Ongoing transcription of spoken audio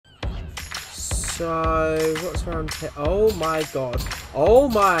So, what's around here? Oh my god. Oh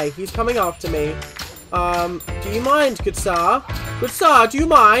my, he's coming after me. Do you mind, good sir? Good sir, do you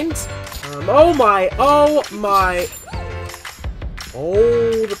mind? Oh my, oh my.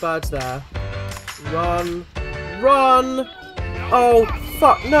 Oh, the bird's there. Run, run. Oh,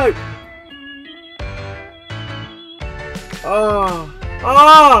 fuck, no. Oh,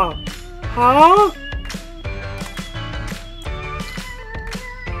 ah, huh?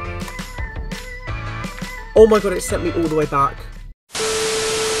 Oh my god, it sent me all the way back.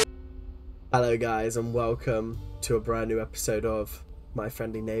 Hello guys and welcome to a brand new episode of My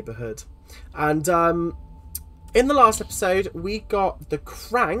Friendly Neighborhood. And in the last episode we got the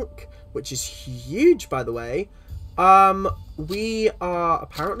crank, which is huge by the way. We are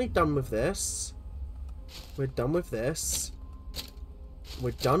apparently done with this. We're done with this.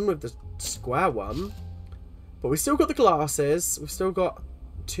 We're done with the square one. But we still got the glasses. We've still got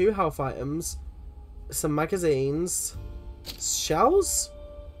 2 health items. Some magazines. Shells?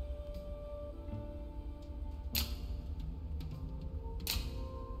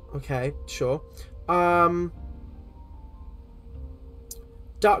 Okay, sure.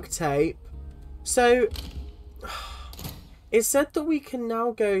 Duct tape. So, it said that we can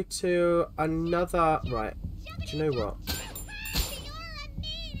now go to another... Right, do you know what?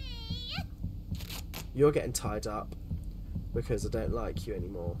 You're getting tied up because I don't like you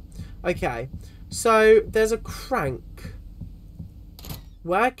anymore. Okay, so there's a crank.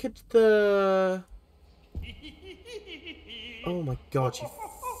 Where could the... Oh my god, you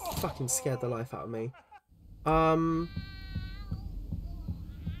fucking scared the life out of me.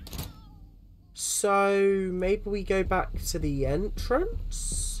 So maybe we go back to the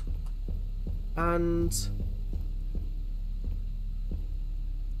entrance and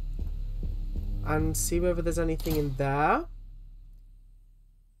see whether there's anything in there.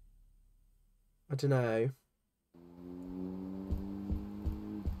 I don't know.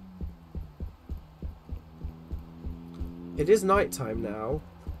 It is nighttime now,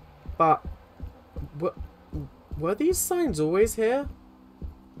 but were these signs always here?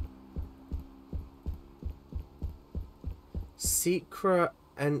 Secret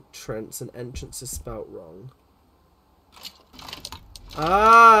entrance, and entrance is spelt wrong.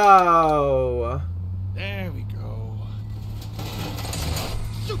 Oh! There we go.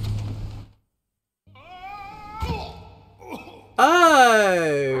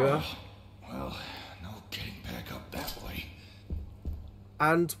 Oh! Well, no getting back up that way.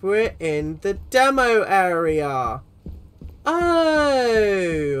 And we're in the demo area.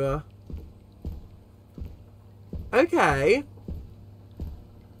 Oh! Okay.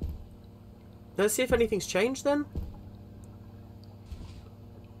 Let's see if anything's changed then.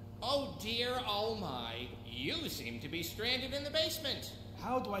 Oh dear, oh my. You seem to be stranded in the basement.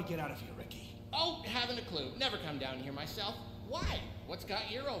 How do I get out of here, Ricky? Oh, haven't a clue. Never come down here myself. Why? What's got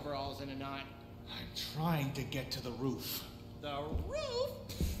your overalls in a knot? I'm trying to get to the roof. The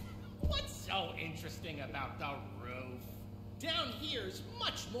roof? What's so interesting about the roof? Down here's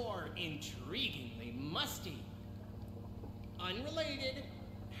much more intriguingly musty. Unrelated,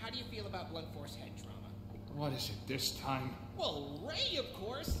 how do you feel about blunt force head trauma? What is it this time? Well, Ray, of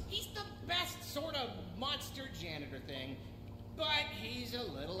course. He's the best sort of monster janitor thing. But he's a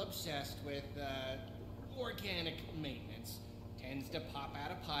little obsessed with, organic maintenance. Tends to pop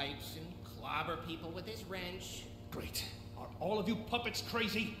out of pipes and clobber people with his wrench. Great. Are all of you puppets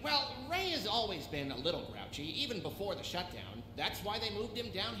crazy? Well, Ray has always been a little grouchy, even before the shutdown. That's why they moved him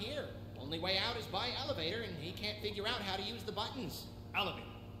down here. Only way out is by elevator, and he can't figure out how to use the buttons. Elevator.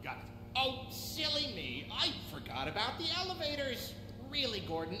 Got it. Oh, silly me. I forgot about the elevators. Really,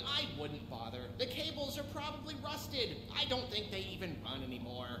 Gordon, I wouldn't bother. The cables are probably rusted. I don't think they even run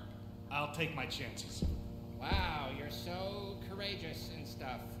anymore. I'll take my chances. Wow, you're so courageous and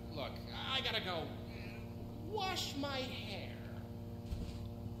stuff. Look, I gotta go wash my hair.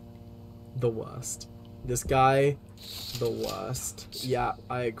 The worst. This guy, the worst. Yeah,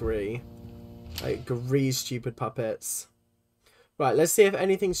 I agree. I agree, stupid puppets. Right, let's see if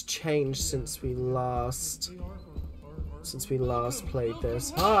anything's changed since we last played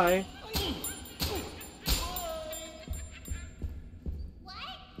this. Hi.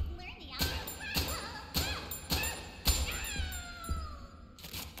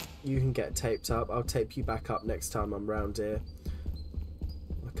 You can get taped up. I'll tape you back up next time I'm round here.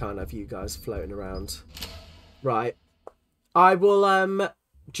 I can't have you guys floating around. Right. I will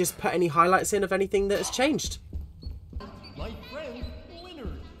just put any highlights in of anything that has changed. My friend,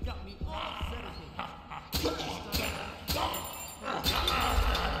 Winner, got me all set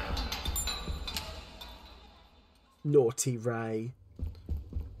Naughty Ray.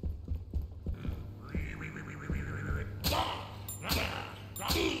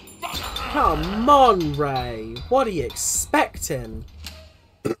 Come on, Ray. What are you expecting?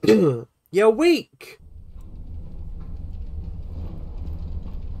 You're weak.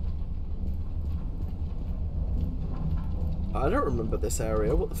 I don't remember this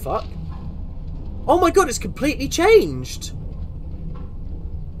area. What the fuck? Oh my god, it's completely changed.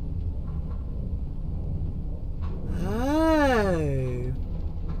 Oh.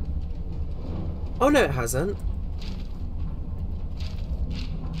 Oh no, it hasn't.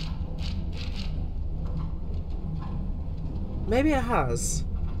 Maybe it has.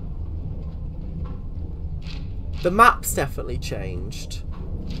 The map's definitely changed.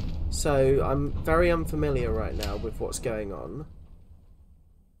 So I'm very unfamiliar right now with what's going on.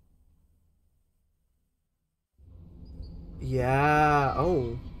 Yeah.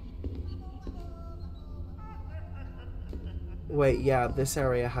 Oh. Wait, yeah, this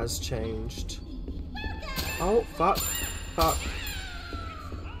area has changed. Oh, fuck. Fuck.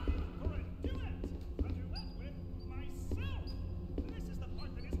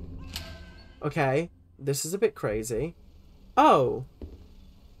 Okay, this is a bit crazy. Oh.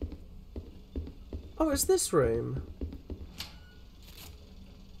 Oh, it's this room.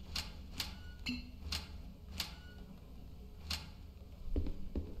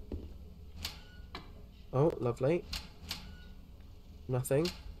 Oh, lovely. Nothing.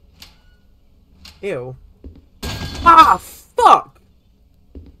 Ew. Ah, fuck!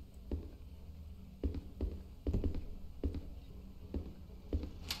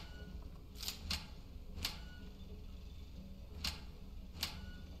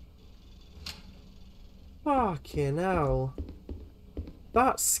 Fucking hell.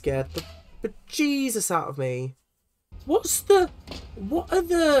 That scared the bejesus out of me. What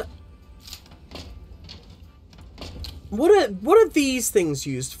are these things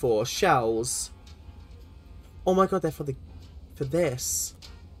used for? Shells. Oh my god, they're for this.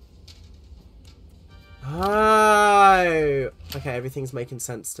 Oh. Okay, everything's making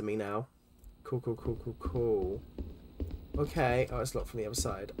sense to me now. Cool. Okay, oh, it's locked from the other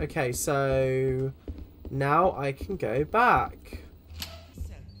side. Okay, so now I can go back.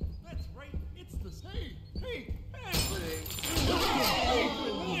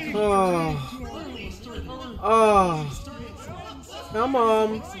 Oh. Oh. Come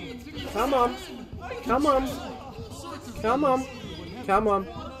on. Come on. Come on. Come on. Come on.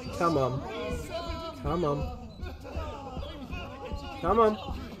 Come on. Come on. Come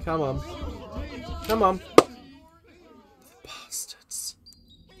on. Come on. Come on. Bastards.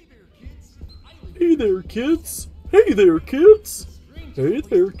 Hey there, kids. Hey there, kids. Hey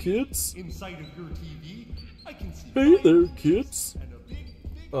there, kids. Hey there, kids.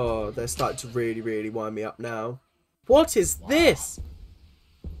 Oh, they're starting to really wind me up now. What is this?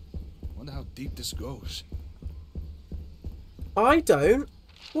 Wonder how deep this goes. I don't.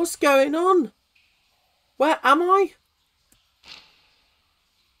 What's going on? Where am I?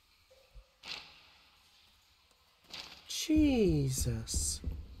 Jesus.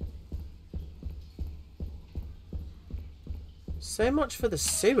 So much for the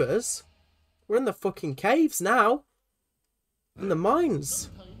sewers. We're in the fucking caves now. In the mines.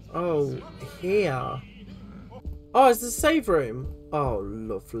 Oh, here. Oh, it's the save room. Oh,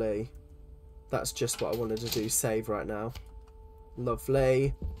 lovely. That's just what I wanted to do, save right now.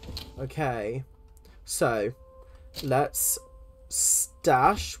 Lovely. Okay. So, let's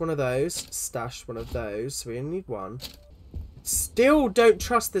stash one of those. Stash one of those. So we only need one. Still don't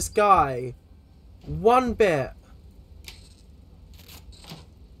trust this guy. One bit.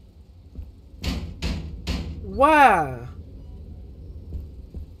 Where?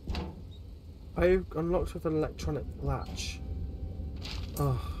 I unlocked with an electronic latch.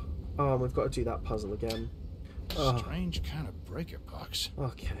 Oh, we've got to do that puzzle again. Oh. Strange kind of breaker box.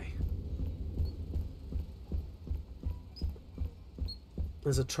 Okay.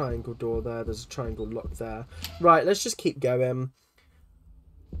 There's a triangle door there. There's a triangle lock there. Right, let's just keep going.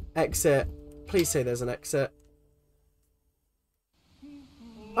 Exit. Please say there's an exit.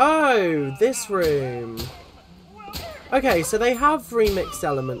 Oh, this room. Okay, so they have remixed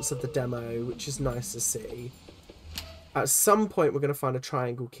elements of the demo, which is nice to see. At some point, we're going to find a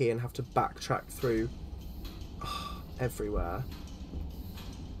triangle key and have to backtrack through everywhere.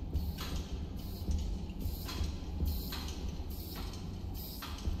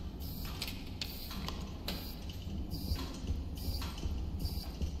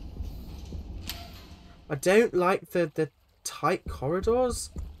 I don't like the tight corridors.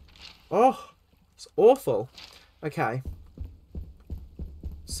 Oh, it's awful. Okay.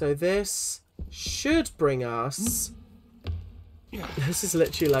 So this should bring us... This is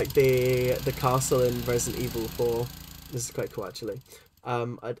literally like the castle in Resident Evil 4. This is quite cool, actually.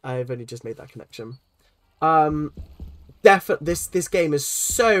 I've only just made that connection. This game is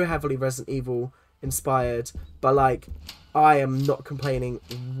so heavily Resident Evil inspired, but like I am not complaining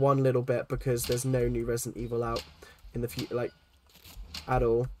one little bit because there's no new Resident Evil out in the future, like at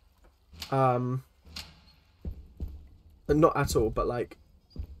all. Not at all, but like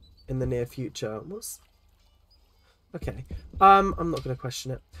in the near future. Okay. I'm not going to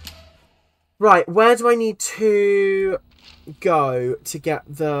question it. Right, where do I need to go to get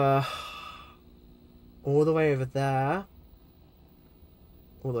the... all the way over there.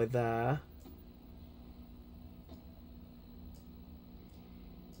 All the way there.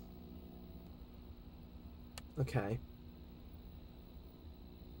 Okay.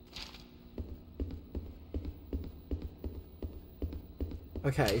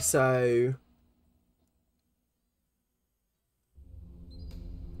 Okay, so...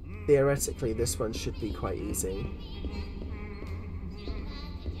 theoretically, this one should be quite easy.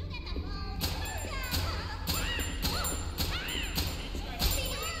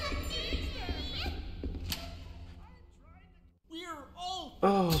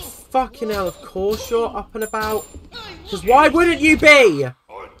 Oh, fucking hell, of course you're up and about. Because why wouldn't you be?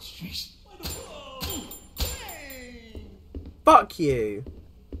 Oh, jeez. Fuck you.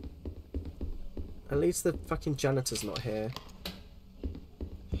 At least the fucking janitor's not here.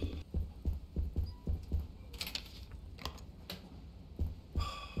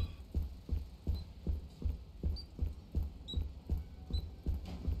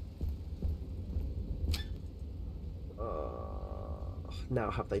 Now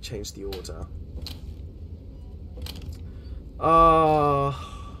have they changed the order? Oh,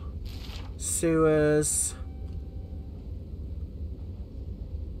 sewers.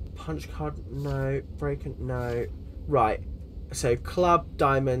 Punch card, no. Break, no. Right. So club,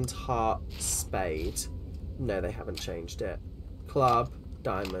 diamond, heart, spade. No, they haven't changed it. Club,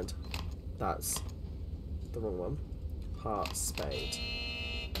 diamond. That's the wrong one. Heart, spade.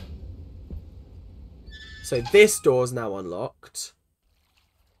 So this door's now unlocked.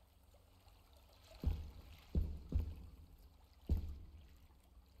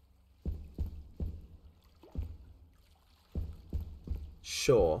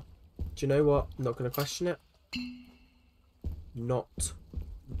 Sure. Do you know what? I'm not going to question it. Not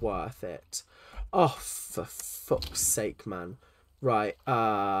worth it. Oh, for fuck's sake, man. Right,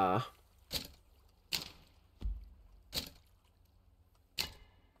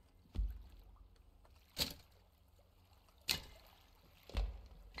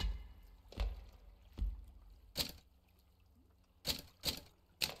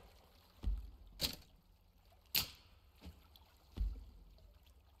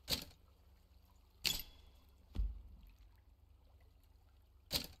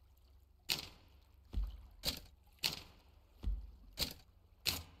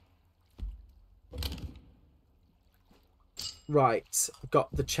 right,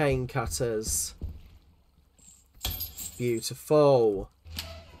 got the chain cutters. Beautiful.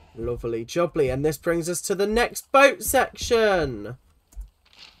 Lovely jubbly. And this brings us to the next boat section.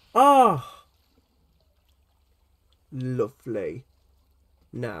 Oh. Lovely.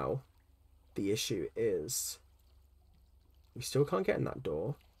 Now, the issue is... we still can't get in that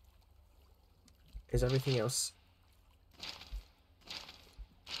door. Is everything else...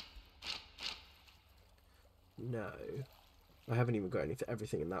 no. I haven't even got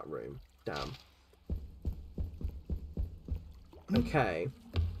everything in that room. Damn. Okay.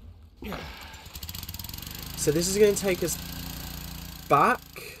 So this is going to take us back.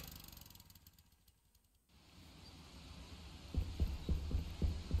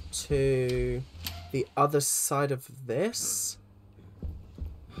 To the other side of this.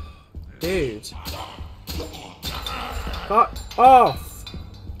 Dude. Fuck off.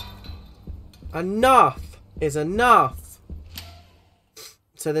 Enough is enough.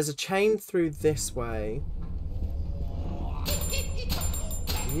 So there's a chain through this way.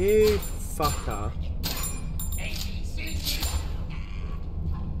 You fucker.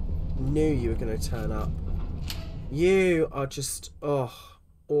 Knew you were going to turn up. You are just, oh,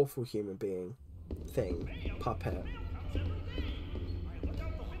 awful human being. Thing. Puppet.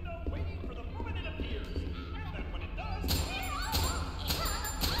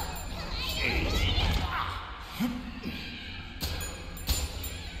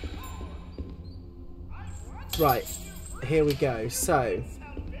 Right, here we go. So,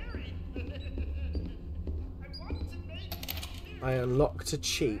 I unlocked a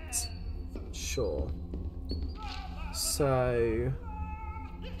cheat. Sure. So,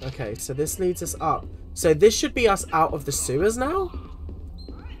 okay, so this leads us up. So this should be us out of the sewers now?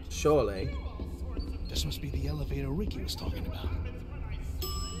 Surely. This must be the elevator Ricky was talking about.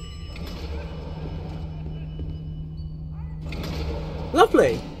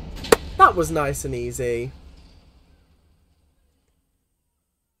 Lovely. That was nice and easy.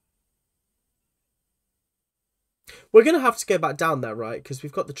 We're going to have to go back down there, right? Because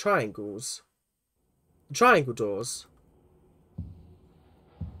we've got the triangles. The triangle doors.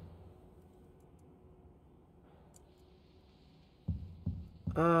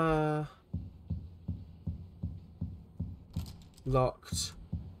 Locked.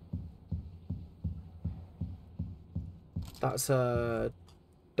 That's a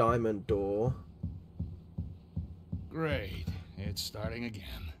diamond door. Great. It's starting again.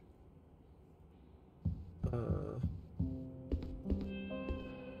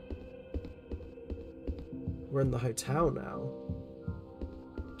 We're in the hotel now.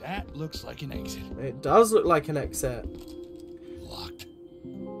 That looks like an exit. It does look like an exit. Locked.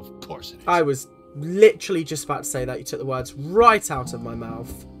 Of course it is. I was literally just about to say that. You took the words right out of my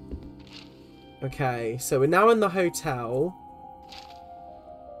mouth. Okay, so we're now in the hotel.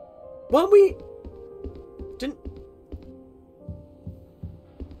 Well, we didn't...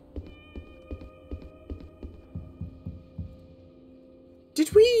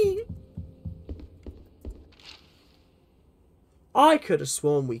 Did we... I could have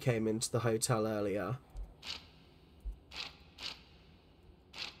sworn we came into the hotel earlier.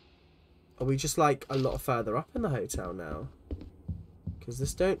 Are we just like a lot further up in the hotel now? Because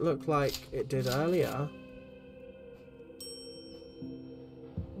this don't look like it did earlier.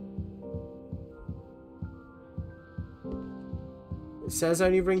 It says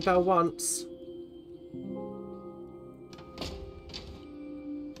only ring bell once.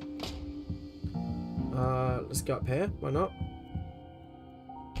 Let's go up here. Why not?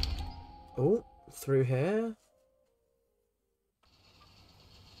 Oh, through here.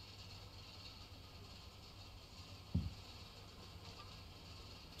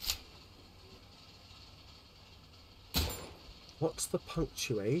 What's the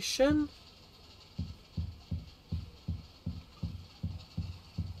punctuation?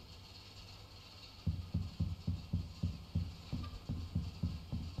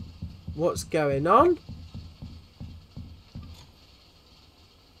 What's going on?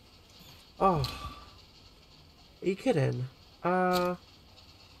 Oh. Are you kidding?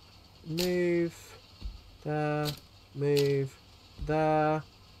 Move. There. Move. There.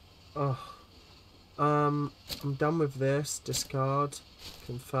 Oh. I'm done with this. Discard.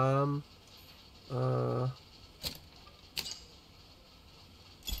 Confirm.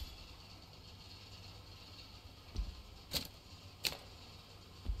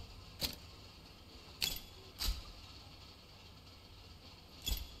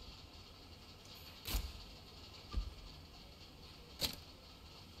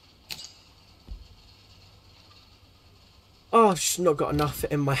 Oh, I've just not got enough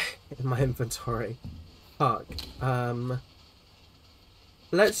in my inventory. Fuck.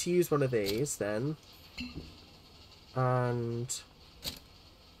 Let's use one of these then. And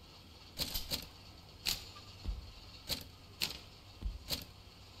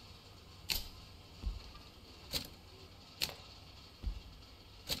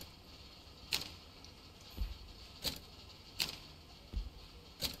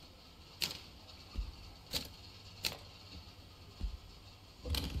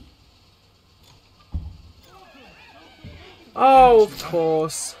oh, of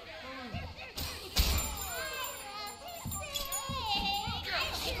course.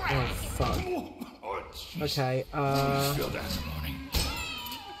 Oh, fuck. Okay, Feel that in the morning.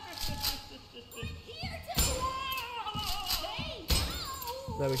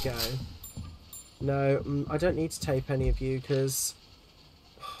 there we go. No, I don't need to tape any of you, because...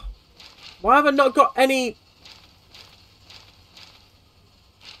 Why have I not got any...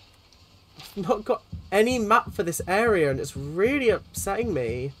 I've not got any map for this area, and it's really upsetting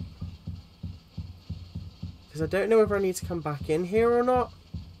me. Because I don't know whether I need to come back in here or not.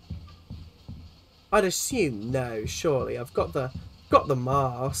 I'd assume no, surely. I've got the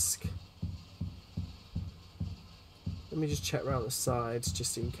mask. Let me just check around the sides,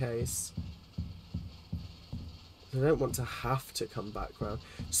 just in case. I don't want to have to come back round.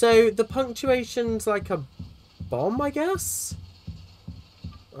 So, the punctuation's like a bomb, I guess?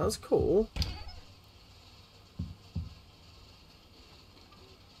 That's cool.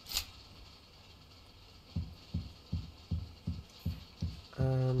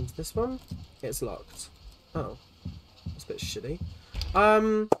 And this one? It's locked. Oh. That's a bit shitty.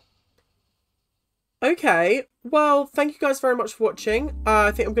 Okay. Well, thank you guys very much for watching.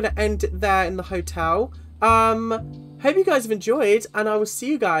 I think I'm going to end it there in the hotel. Hope you guys have enjoyed, and I will see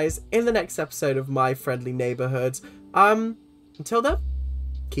you guys in the next episode of My Friendly Neighborhood. Until then,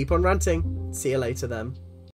 keep on ranting. See you later then.